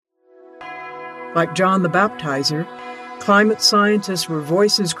Like John the Baptizer, climate scientists were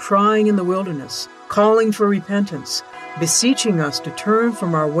voices crying in the wilderness, calling for repentance, beseeching us to turn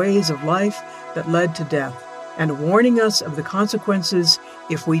from our ways of life that led to death, and warning us of the consequences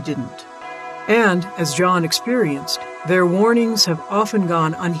if we didn't. And, as John experienced, their warnings have often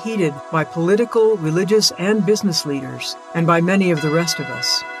gone unheeded by political, religious, and business leaders, and by many of the rest of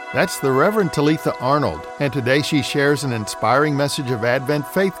us. That's the Reverend Talitha Arnold, and today she shares an inspiring message of Advent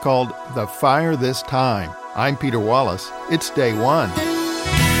faith called The Fire This Time. I'm Peter Wallace. It's Day One.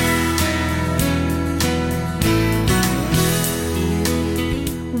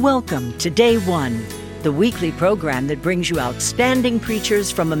 Welcome to Day One, the weekly program that brings you outstanding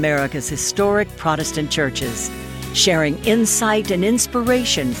preachers from America's historic Protestant churches, sharing insight and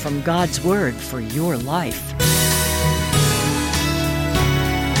inspiration from God's Word for your life.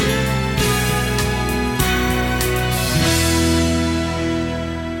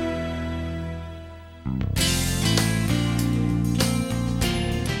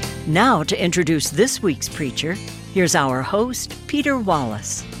 Now to introduce this week's preacher, here's our host, Peter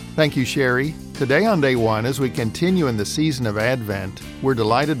Wallace. Thank you, Sherry. Today on Day One, as we continue in the season of Advent, we're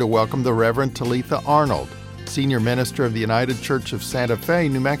delighted to welcome the Reverend Talitha Arnold, Senior Minister of the United Church of Santa Fe,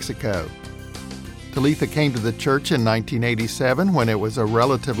 New Mexico. Talitha came to the church in 1987 when it was a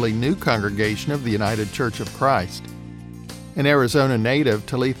relatively new congregation of the United Church of Christ. An Arizona native,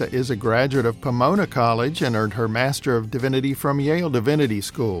 Talitha is a graduate of Pomona College and earned her Master of Divinity from Yale Divinity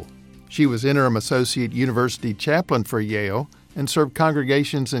School. She was Interim Associate University Chaplain for Yale and served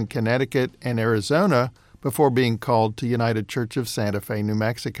congregations in Connecticut and Arizona before being called to United Church of Santa Fe, New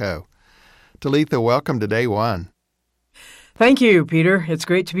Mexico. Talitha, welcome to Day One. Thank you, Peter. It's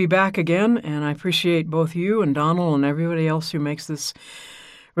great to be back again, and I appreciate both you and Donald and everybody else who makes this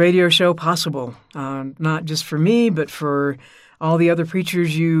radio show possible, not just for me, but for all the other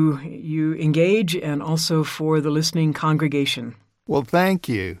preachers you engage, and also for the listening congregation. Well, thank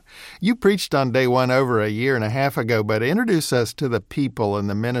you. You preached on Day One over a year and a half ago, but introduce us to the people and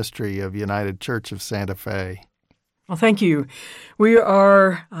the ministry of United Church of Santa Fe. Well, thank you. We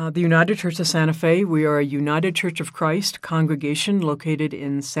are the United Church of Santa Fe. We are a United Church of Christ congregation located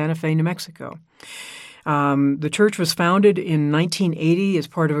in Santa Fe, New Mexico. The church was founded in 1980 as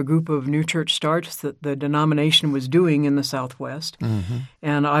part of a group of new church starts that the denomination was doing in the Southwest. Mm-hmm.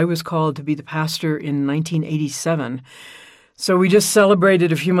 And I was called to be the pastor in 1987. So we just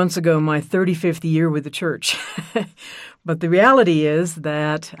celebrated a few months ago my 35th year with the church. But the reality is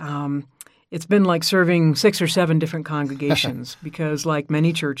that it's been like serving 6 or 7 different congregations because like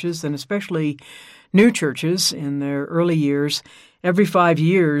many churches, and especially new churches in their early years, every 5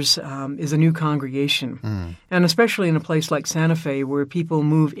 years is a new congregation. Mm. And especially in a place like Santa Fe where people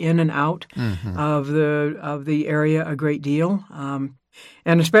move in and out of the area a great deal.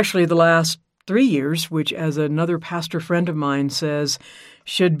 And especially the last 3 years, which as another pastor friend of mine says,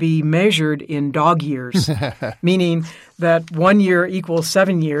 should be measured in dog years, meaning that 1 year equals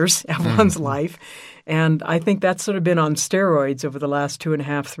 7 years of one's life. And I think that's sort of been on steroids over the last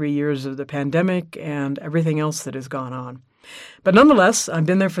 2.5, 3 years of the pandemic and everything else that has gone on. But nonetheless, I've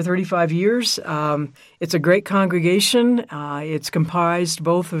been there for 35 years. It's a great congregation. It's comprised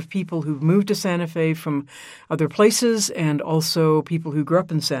both of people who've moved to Santa Fe from other places and also people who grew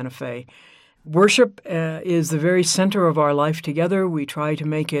up in Santa Fe. Worship is the very center of our life together. We try to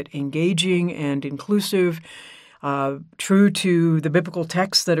make it engaging and inclusive, true to the biblical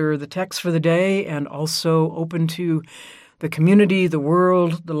texts that are the texts for the day, and also open to the community, the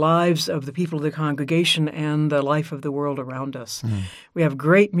world, the lives of the people of the congregation, and the life of the world around us. Mm. We have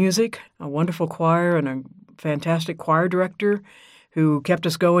great music, a wonderful choir, and a fantastic choir director who kept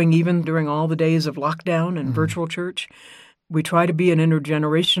us going even during all the days of lockdown and virtual church. We try to be an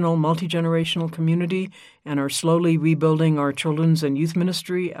intergenerational, multi-generational community and are slowly rebuilding our children's and youth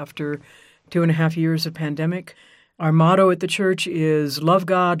ministry after 2.5 years of pandemic. Our motto at the church is love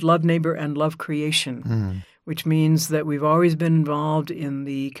God, love neighbor, and love creation, which means that we've always been involved in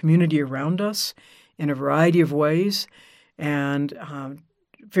the community around us in a variety of ways and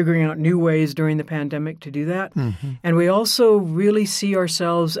figuring out new ways during the pandemic to do that. Mm-hmm. And we also really see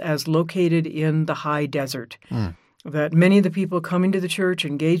ourselves as located in the high desert. That many of the people coming to the church,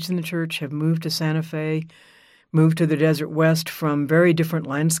 engaged in the church, have moved to Santa Fe, moved to the Desert West from very different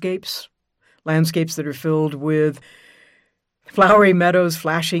landscapes that are filled with flowery meadows,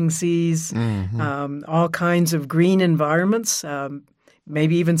 flashing seas, all kinds of green environments.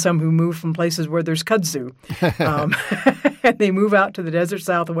 maybe even some who move from places where there's kudzu. And they move out to the desert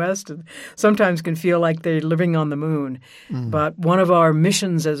Southwest and sometimes can feel like they're living on the moon. But one of our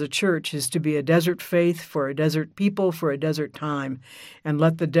missions as a church is to be a desert faith for a desert people for a desert time, and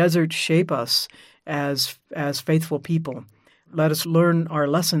let the desert shape us as faithful people. Let us learn our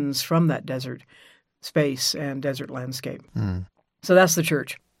lessons from that desert space and desert landscape. So that's the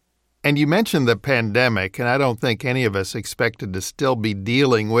church. And you mentioned the pandemic, and I don't think any of us expected to still be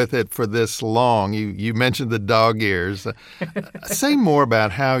dealing with it for this long. You mentioned the dog ears. Say more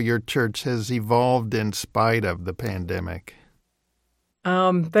about how your church has evolved in spite of the pandemic.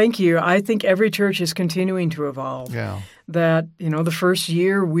 Thank you. I think every church is continuing to evolve. Yeah. That, the first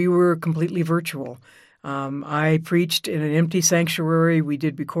year we were completely virtual. I preached in an empty sanctuary. We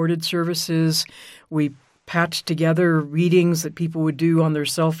did recorded services. We patched together readings that people would do on their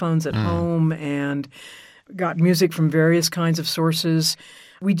cell phones at home and got music from various kinds of sources.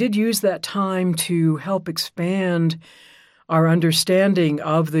 We did use that time to help expand our understanding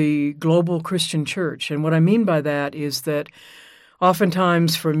of the global Christian church. And what I mean by that is that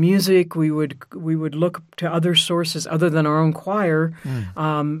oftentimes for music, we would look to other sources other than our own choir,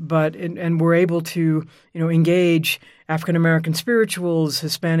 but we're able to engage African American spirituals,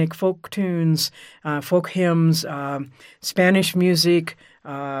 Hispanic folk tunes, folk hymns, Spanish music,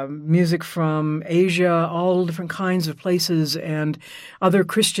 music from Asia, all different kinds of places, and other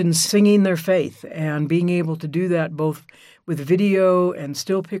Christians singing their faith, and being able to do that both with video and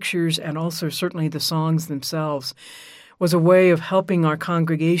still pictures, and also certainly the songs themselves, was a way of helping our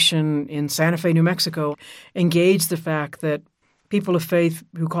congregation in Santa Fe, New Mexico, engage the fact that people of faith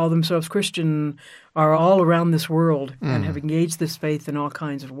who call themselves Christian are all around this world and have engaged this faith in all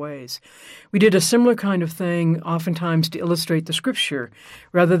kinds of ways. We did a similar kind of thing oftentimes to illustrate the Scripture.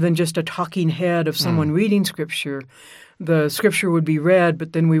 Rather than just a talking head of someone reading Scripture, the Scripture would be read,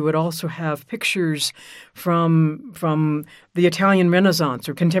 but then we would also have pictures from the Italian Renaissance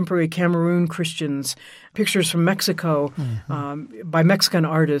or contemporary Cameroon Christians, pictures from Mexico by Mexican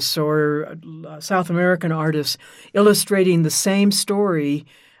artists or South American artists, illustrating the same story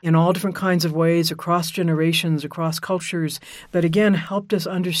in all different kinds of ways, across generations, across cultures, that again helped us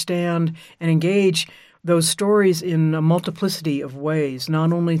understand and engage those stories in a multiplicity of ways,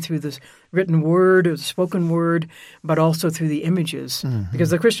 not only through the written word or the spoken word, but also through the images.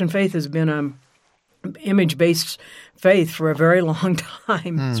 Because the Christian faith has been an image-based faith for a very long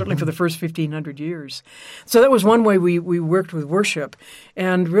time, certainly for the first 1,500 years. So that was one way we worked with worship.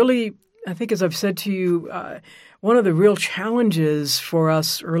 And really, I think as I've said to you, one of the real challenges for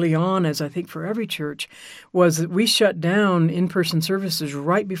us early on, as I think for every church, was that we shut down in-person services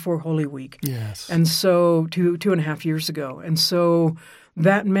right before Holy Week. Yes. And so 2.5 years ago. And so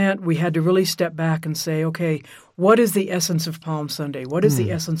that meant we had to really step back and say, okay, what is the essence of Palm Sunday? What is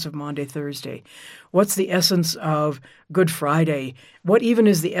the essence of Maundy, Thursday? What's the essence of Good Friday? What even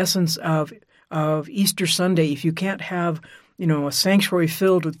is the essence of Easter Sunday if you can't have a sanctuary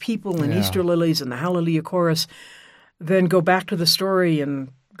filled with people and Easter lilies and the Hallelujah chorus? Then go back to the story and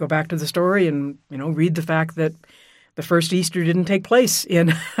read the fact that the first Easter didn't take place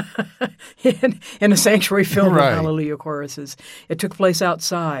in a sanctuary filled with Hallelujah choruses. It took place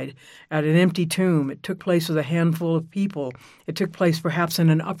outside at an empty tomb. It took place with a handful of people. It took place perhaps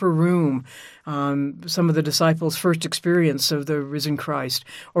in an upper room, some of the disciples' first experience of the risen Christ,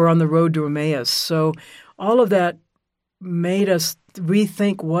 or on the road to Emmaus. So all of that made us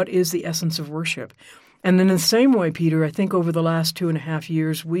rethink what is the essence of worship. And then in the same way, Peter, I think over the last 2.5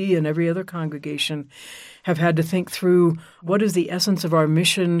 years, we and every other congregation have had to think through what is the essence of our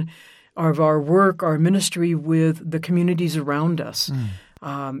mission, of our work, our ministry with the communities around us.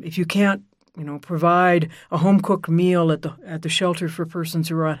 If you can't provide a home-cooked meal at the shelter for persons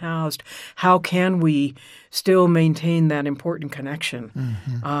who are unhoused, how can we still maintain that important connection?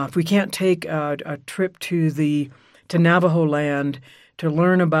 If we can't take a trip to Navajo land to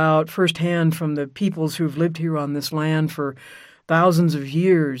learn about firsthand from the peoples who've lived here on this land for thousands of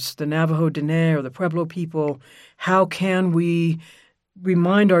years, the Navajo Diné or the Pueblo people, how can we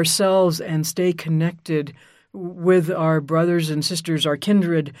remind ourselves and stay connected with our brothers and sisters, our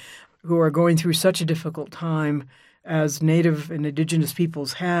kindred, who are going through such a difficult time as Native and Indigenous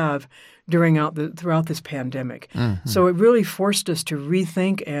peoples have throughout this pandemic. So it really forced us to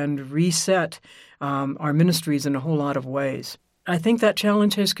rethink and reset our ministries in a whole lot of ways. I think that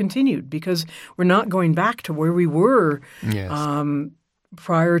challenge has continued because we're not going back to where we were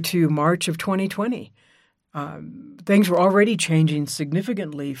prior to March of 2020. Things were already changing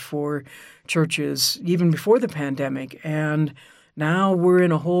significantly for churches even before the pandemic, and Now we're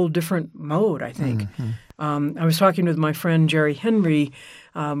in a whole different mode, I think. I was talking with my friend Jerry Henry,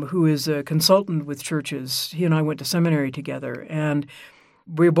 who is a consultant with churches. He and I went to seminary together, and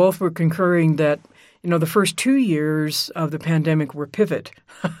we both were concurring that, the first 2 years of the pandemic were pivot,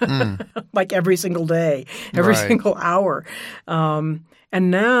 like every single day, every single hour. And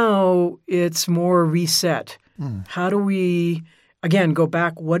now it's more reset. How do we, again, go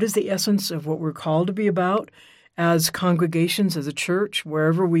back? What is the essence of what we're called to be about as congregations, as a church,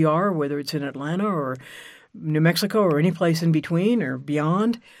 wherever we are, whether it's in Atlanta or New Mexico or any place in between or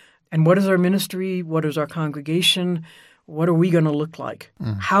beyond? And what is our ministry? What is our congregation? What are we going to look like?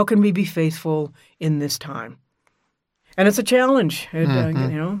 How can we be faithful in this time? And it's a challenge.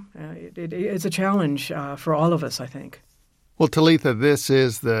 It's a challenge for all of us, I think. Well, Talitha, this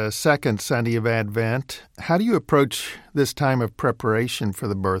is the second Sunday of Advent. How do you approach this time of preparation for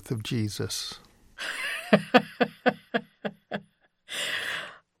the birth of Jesus?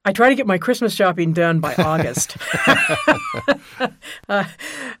 I try to get my Christmas shopping done by August.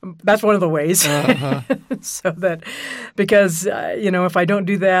 That's one of the ways. So that, because, if I don't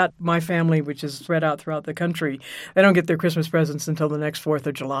do that, my family, which is spread out throughout the country, they don't get their Christmas presents until the next 4th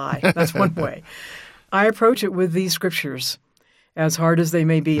of July. That's one way. I approach it with these scriptures, as hard as they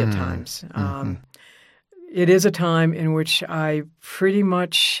may be at times. It is a time in which I pretty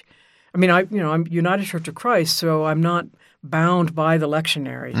much, I'm United Church of Christ, so I'm not bound by the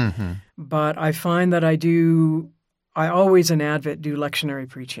lectionary. But I find that I always in Advent do lectionary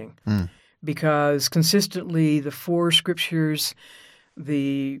preaching because consistently the 4 scriptures,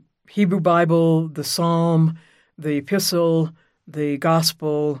 the Hebrew Bible, the Psalm, the Epistle, the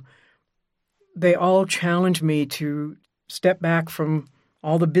Gospel, they all challenge me to step back from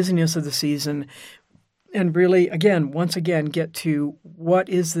all the busyness of the season and really, once again, get to what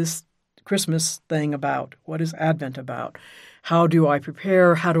is this Christmas thing about? What is Advent about? How do I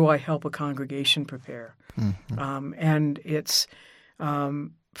prepare? How do I help a congregation prepare? And it's,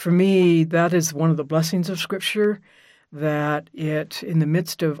 for me, that is one of the blessings of Scripture, that it, in the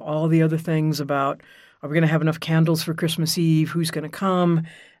midst of all the other things about, are we going to have enough candles for Christmas Eve? Who's going to come?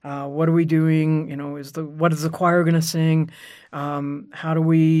 What are we doing? What is the choir going to sing? How do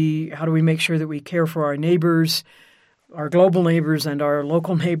we make sure that we care for our neighbors, our global neighbors and our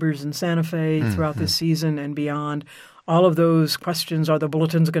local neighbors in Santa Fe throughout this season and beyond? All of those questions, are the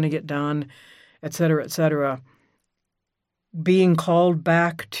bulletins going to get done, et cetera, et cetera. Being called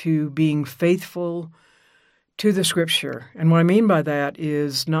back to being faithful to the Scripture. And what I mean by that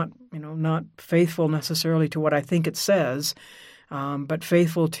is not faithful necessarily to what I think it says, but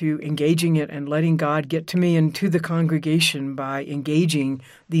faithful to engaging it and letting God get to me and to the congregation by engaging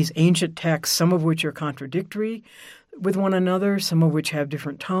these ancient texts, some of which are contradictory with one another, some of which have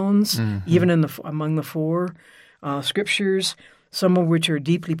different tones, even among the 4 scriptures, some of which are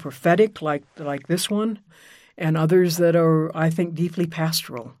deeply prophetic, like this one, and others that are, I think, deeply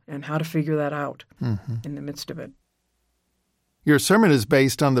pastoral, and how to figure that out in the midst of it. Your sermon is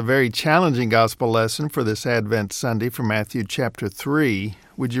based on the very challenging gospel lesson for this Advent Sunday from Matthew chapter 3.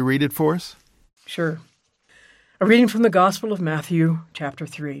 Would you read it for us? Sure. A reading from the Gospel of Matthew chapter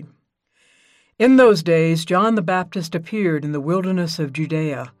 3. In those days, John the Baptist appeared in the wilderness of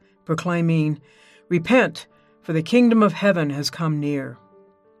Judea, proclaiming, "Repent, for the kingdom of heaven has come near."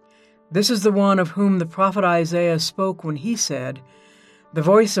 This is the one of whom the prophet Isaiah spoke when he said, "The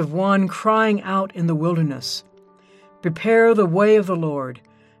voice of one crying out in the wilderness, prepare the way of the Lord,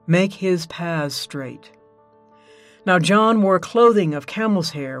 make his paths straight." Now John wore clothing of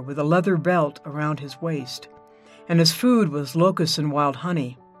camel's hair with a leather belt around his waist, and his food was locusts and wild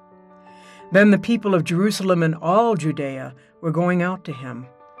honey. Then the people of Jerusalem and all Judea were going out to him,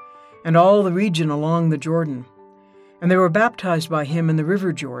 and all the region along the Jordan, and they were baptized by him in the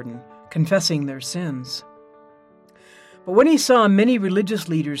river Jordan, confessing their sins. But when he saw many religious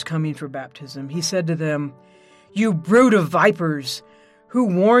leaders coming for baptism, he said to them, "You brood of vipers, who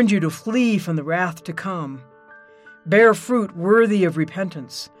warned you to flee from the wrath to come? Bear fruit worthy of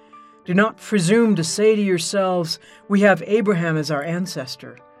repentance. Do not presume to say to yourselves, 'We have Abraham as our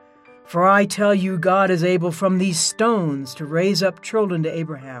ancestor.' For I tell you, God is able from these stones to raise up children to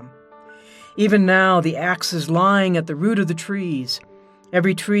Abraham. Even now the axe is lying at the root of the trees.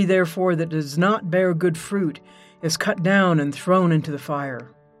 Every tree, therefore, that does not bear good fruit is cut down and thrown into the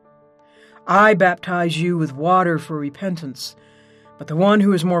fire. I baptize you with water for repentance, but the one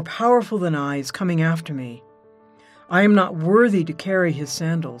who is more powerful than I is coming after me. I am not worthy to carry his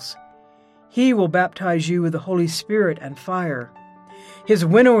sandals. He will baptize you with the Holy Spirit and fire. His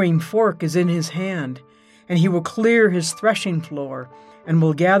winnowing fork is in his hand, and he will clear his threshing floor and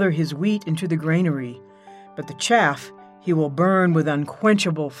will gather his wheat into the granary, but the chaff He will burn with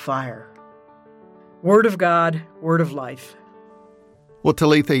unquenchable fire. Word of God, word of life. Well,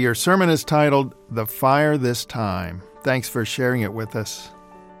 Talitha, your sermon is titled, The Fire This Time. Thanks for sharing it with us.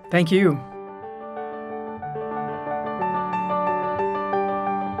 Thank you.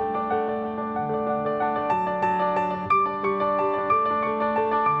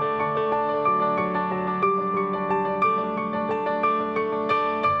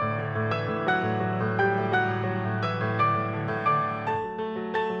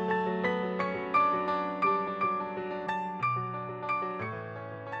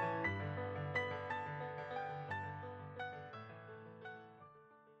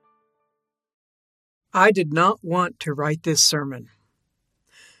 I did not want to write this sermon.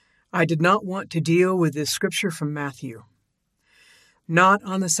 I did not want to deal with this scripture from Matthew. Not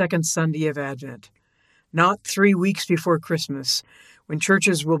on the second Sunday of Advent, not 3 weeks before Christmas, when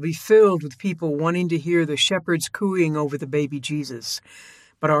churches will be filled with people wanting to hear the shepherds cooing over the baby Jesus,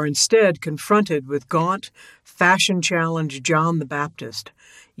 but are instead confronted with gaunt, fashion-challenged John the Baptist,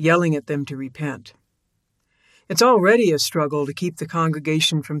 yelling at them to repent. It's already a struggle to keep the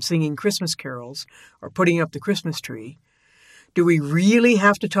congregation from singing Christmas carols or putting up the Christmas tree. Do we really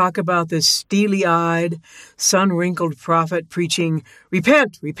have to talk about this steely-eyed, sun-wrinkled prophet preaching,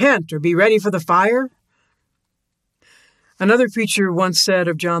 "Repent, repent, or be ready for the fire"? Another preacher once said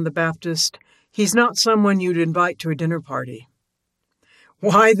of John the Baptist, "He's not someone you'd invite to a dinner party."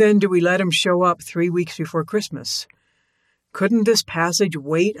 Why then do we let him show up 3 weeks before Christmas? Couldn't this passage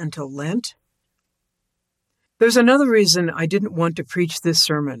wait until Lent? There's another reason I didn't want to preach this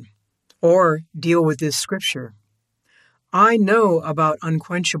sermon or deal with this scripture. I know about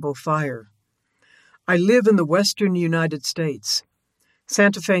unquenchable fire. I live in the western United States,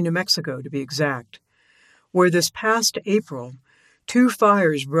 Santa Fe, New Mexico to be exact, where this past April, 2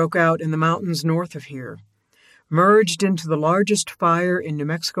 fires broke out in the mountains north of here, merged into the largest fire in New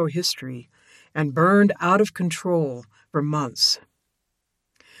Mexico history, and burned out of control for months.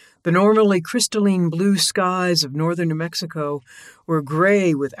 The normally crystalline blue skies of northern New Mexico were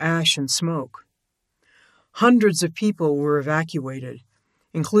gray with ash and smoke. Hundreds of people were evacuated,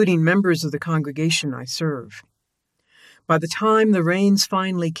 including members of the congregation I serve. By the time the rains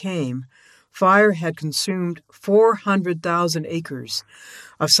finally came, fire had consumed 400,000 acres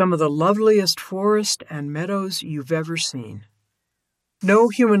of some of the loveliest forest and meadows you've ever seen. No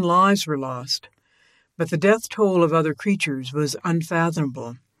human lives were lost, but the death toll of other creatures was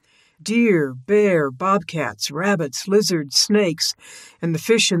unfathomable. Deer, bear, bobcats, rabbits, lizards, snakes, and the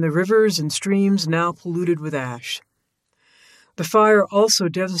fish in the rivers and streams now polluted with ash. The fire also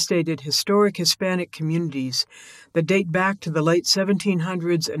devastated historic Hispanic communities that date back to the late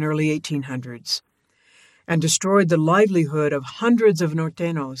 1700s and early 1800s, and destroyed the livelihood of hundreds of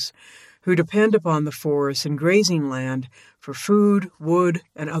Norteños who depend upon the forests and grazing land for food, wood,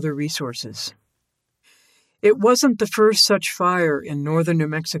 and other resources. It wasn't the first such fire in northern New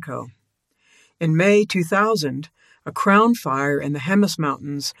Mexico. In May 2000, a crown fire in the Jemez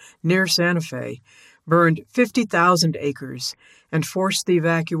Mountains near Santa Fe burned 50,000 acres and forced the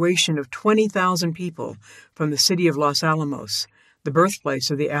evacuation of 20,000 people from the city of Los Alamos, the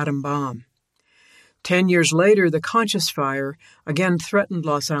birthplace of the atom bomb. 10 years later, the Conchas fire again threatened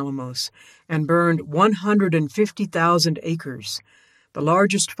Los Alamos and burned 150,000 acres, the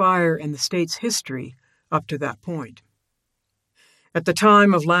largest fire in the state's history up to that point. At the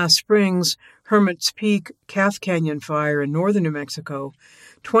time of last spring's Hermit's Peak Calf Canyon fire in northern New Mexico,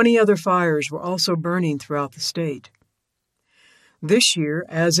 20 other fires were also burning throughout the state. This year,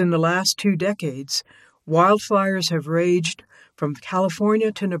 as in the last 2 decades, wildfires have raged from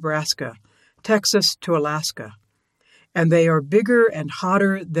California to Nebraska, Texas to Alaska, and they are bigger and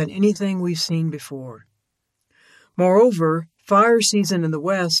hotter than anything we've seen before. Moreover, fire season in the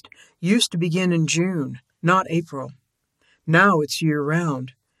West used to begin in June, not April. Now it's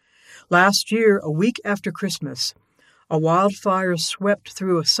year-round. Last year, a week after Christmas, a wildfire swept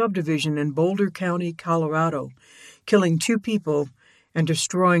through a subdivision in Boulder County, Colorado, killing 2 people and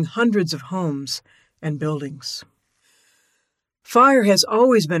destroying hundreds of homes and buildings. Fire has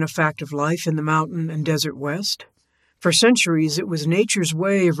always been a fact of life in the mountain and desert West. For centuries, it was nature's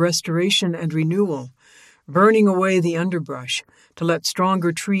way of restoration and renewal, burning away the underbrush to let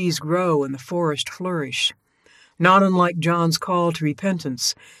stronger trees grow and the forest flourish. Not unlike John's call to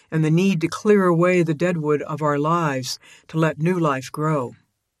repentance and the need to clear away the deadwood of our lives to let new life grow.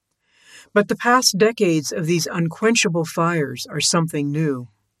 But the past decades of these unquenchable fires are something new.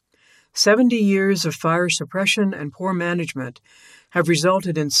 70 years of fire suppression and poor management have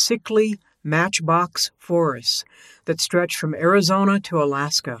resulted in sickly matchbox forests that stretch from Arizona to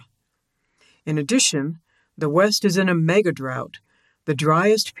Alaska. In addition, The West is in a mega drought, the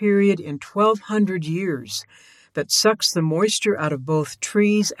driest period in 1,200 years, that sucks the moisture out of both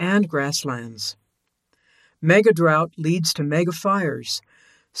trees and grasslands. Mega drought leads to mega fires,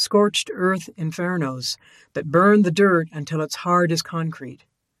 scorched earth infernos that burn the dirt until it's hard as concrete.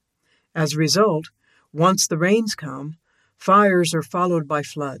 As a result, once the rains come, fires are followed by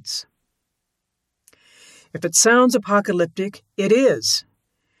floods. If it sounds apocalyptic, it is.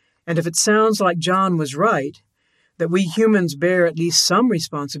 And if it sounds like John was right, that we humans bear at least some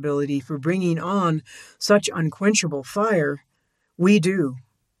responsibility for bringing on such unquenchable fire, we do.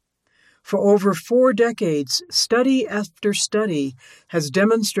 For over 4 decades, study after study has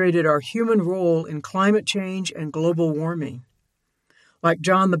demonstrated our human role in climate change and global warming. Like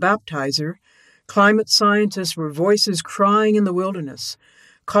John the Baptizer, climate scientists were voices crying in the wilderness,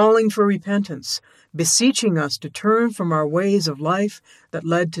 calling for repentance, beseeching us to turn from our ways of life that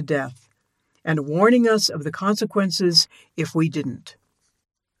led to death, and warning us of the consequences if we didn't.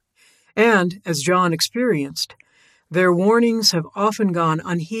 And, as John experienced, their warnings have often gone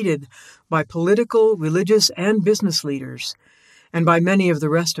unheeded by political, religious, and business leaders, and by many of the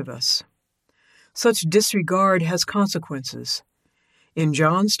rest of us. Such disregard has consequences, in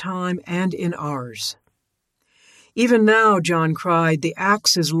John's time and in ours. Even now, John cried, the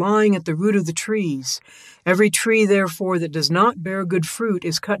axe is lying at the root of the trees. Every tree, therefore, that does not bear good fruit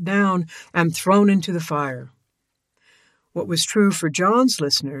is cut down and thrown into the fire. What was true for John's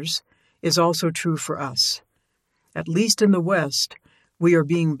listeners is also true for us. At least in the West, we are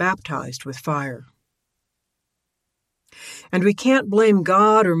being baptized with fire. And we can't blame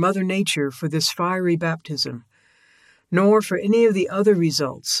God or Mother Nature for this fiery baptism, nor for any of the other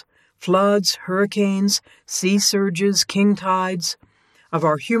results, floods, hurricanes, sea surges, king tides, of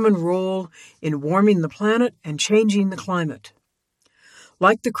our human role in warming the planet and changing the climate.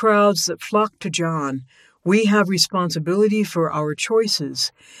 Like the crowds that flocked to John, we have responsibility for our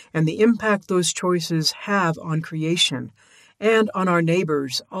choices and the impact those choices have on creation and on our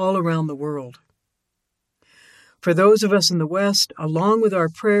neighbors all around the world. For those of us in the West, along with our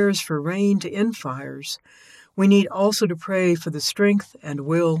prayers for rain to end fires, we need also to pray for the strength and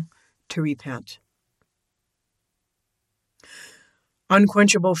will to repent.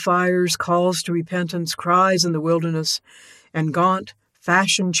 Unquenchable fires, calls to repentance, cries in the wilderness, and gaunt,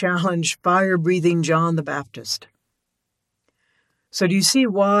 fashion-challenged, fire-breathing John the Baptist. So do you see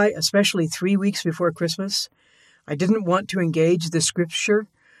why, especially 3 weeks before Christmas, I didn't want to engage this scripture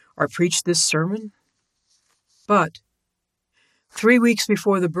or preach this sermon? But 3 weeks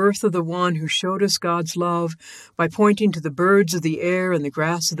before the birth of the one who showed us God's love by pointing to the birds of the air and the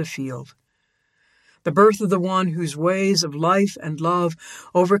grass of the field, the birth of the one whose ways of life and love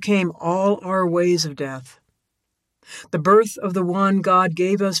overcame all our ways of death, the birth of the one God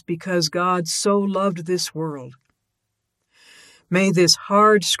gave us because God so loved this world. May this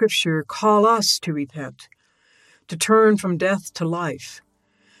hard scripture call us to repent, to turn from death to life,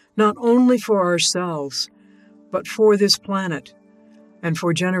 not only for ourselves, but for this planet and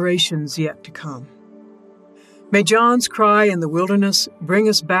for generations yet to come. May John's cry in the wilderness bring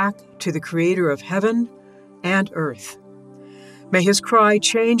us back to the Creator of heaven and earth. May his cry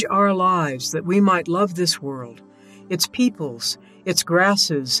change our lives that we might love this world, its peoples, its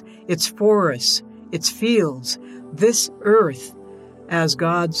grasses, its forests, its fields, this earth, as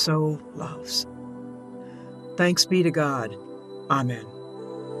God so loves. Thanks be to God. Amen.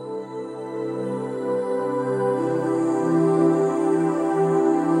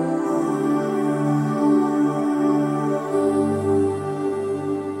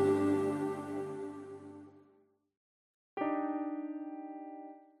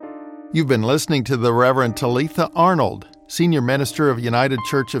 You've been listening to the Reverend Talitha Arnold, Senior Minister of United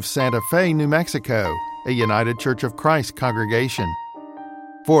Church of Santa Fe, New Mexico, a United Church of Christ congregation.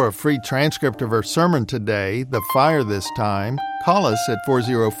 For a free transcript of her sermon today, The Fire This Time, call us at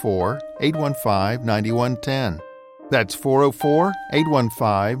 404-815-9110. That's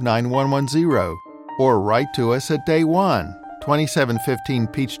 404-815-9110. Or write to us at Day One, 2715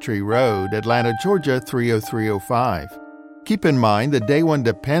 Peachtree Road, Atlanta, Georgia 30305. Keep in mind that Day One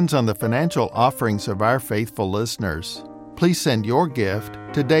depends on the financial offerings of our faithful listeners. Please send your gift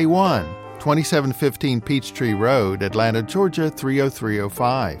to Day One, 2715 Peachtree Road, Atlanta, Georgia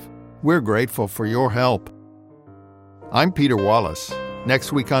 30305. We're grateful for your help. I'm Peter Wallace.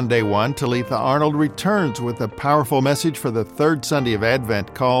 Next week on Day One, Talitha Arnold returns with a powerful message for the third Sunday of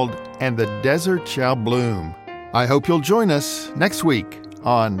Advent called, "And the Desert Shall Bloom." I hope you'll join us next week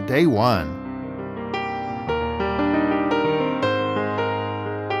on Day One.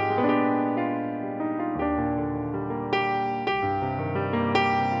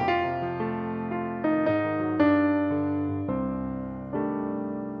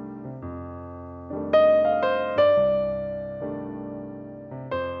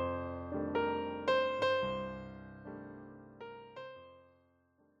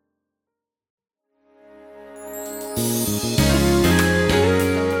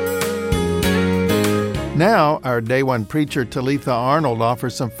 Now, our Day One preacher, Talitha Arnold,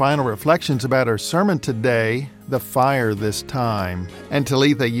 offers some final reflections about her sermon today, The Fire This Time. And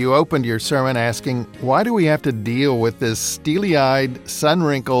Talitha, you opened your sermon asking, why do we have to deal with this steely-eyed,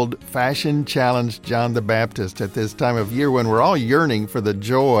 sun-wrinkled, fashion-challenged John the Baptist at this time of year when we're all yearning for the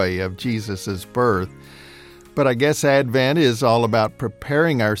joy of Jesus' birth? But I guess Advent is all about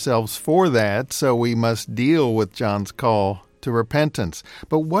preparing ourselves for that, so we must deal with John's call to repentance.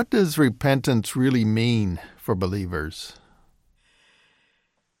 But what does repentance really mean for believers?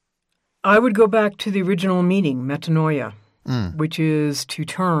 I would go back to the original meaning, metanoia, which is to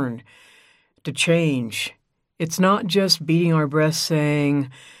turn, to change. It's not just beating our breasts saying,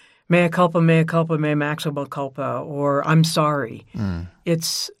 mea culpa, mea maxima culpa, or I'm sorry.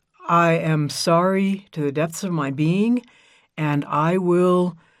 It's, I am sorry to the depths of my being, and I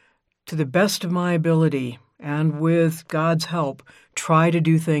will, to the best of my ability, and with God's help, try to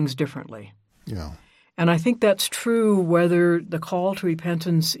do things differently. Yeah. And I think that's true whether the call to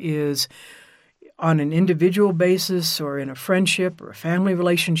repentance is on an individual basis or in a friendship or a family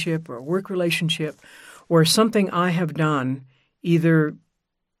relationship or a work relationship or something I have done either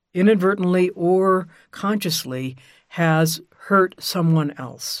inadvertently or consciously has hurt someone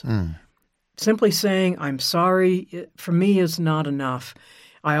else. Simply saying, I'm sorry, for me is not enough.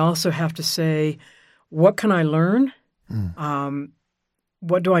 I also have to say, what can I learn?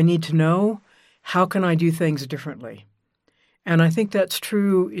 What do I need to know? How can I do things differently? And I think that's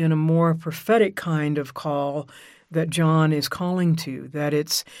true in a more prophetic kind of call that John is calling to, that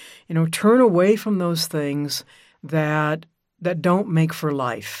it's, turn away from those things that don't make for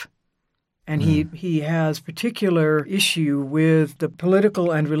life. And he has particular issue with the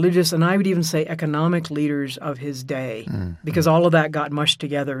political and religious, and I would even say economic leaders of his day, because all of that got mushed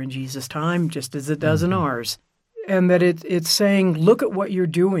together in Jesus' time, just as it does in ours. And that it's saying, look at what you're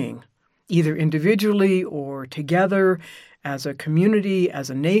doing, either individually or together, as a community, as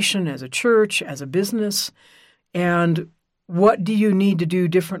a nation, as a church, as a business, and what do you need to do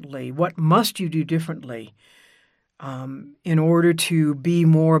differently? What must you do differently? In order to be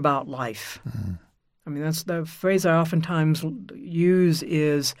more about life. I mean, that's the phrase I oftentimes use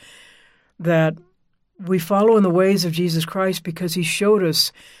is that we follow in the ways of Jesus Christ because he showed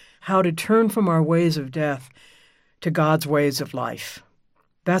us how to turn from our ways of death to God's ways of life.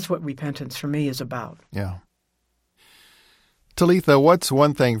 That's what repentance for me is about. Yeah. Talitha, what's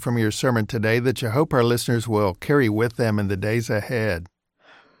one thing from your sermon today that you hope our listeners will carry with them in the days ahead?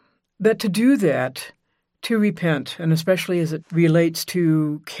 That to do that, to repent, and especially as it relates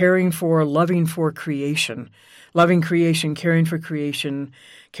to caring for, loving for creation, loving creation, caring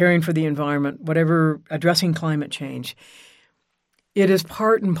for the environment, whatever, addressing climate change, it is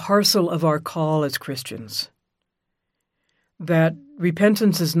part and parcel of our call as Christians. That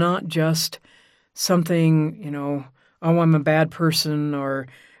repentance is not just something, oh, I'm a bad person, or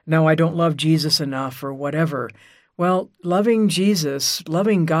no, I don't love Jesus enough, or whatever. Well, loving Jesus,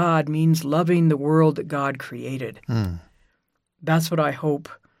 loving God, means loving the world that God created. That's what I hope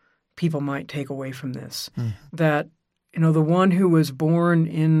people might take away from this. That, the one who was born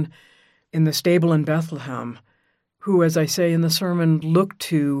in the stable in Bethlehem, who, as I say in the sermon, looked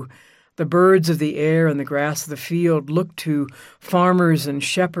to the birds of the air and the grass of the field, looked to farmers and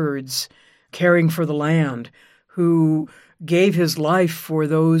shepherds caring for the land, who gave his life for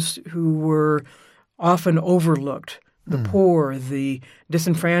those who were often overlooked, the poor, the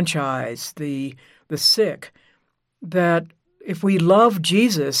disenfranchised, the sick, that if we love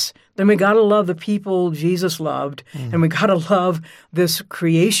Jesus, then we got to love the people Jesus loved, and we got to love this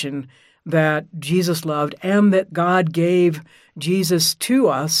creation that Jesus loved, and that God gave Jesus to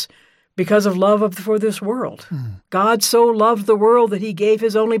us because of love for this world. God so loved the world that he gave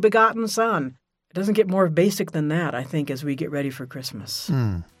his only begotten Son. It doesn't get more basic than that, I think, as we get ready for Christmas.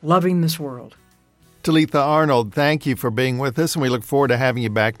 Loving this world. Talitha Arnold, thank you for being with us, and we look forward to having you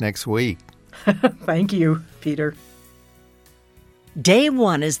back next week. Thank you, Peter. Day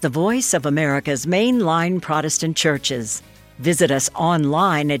One is the voice of America's mainline Protestant churches. Visit us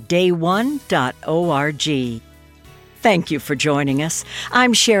online at dayone.org. Thank you for joining us.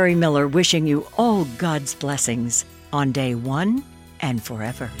 I'm Sherry Miller, wishing you all God's blessings on Day One and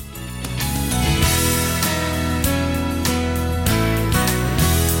forever.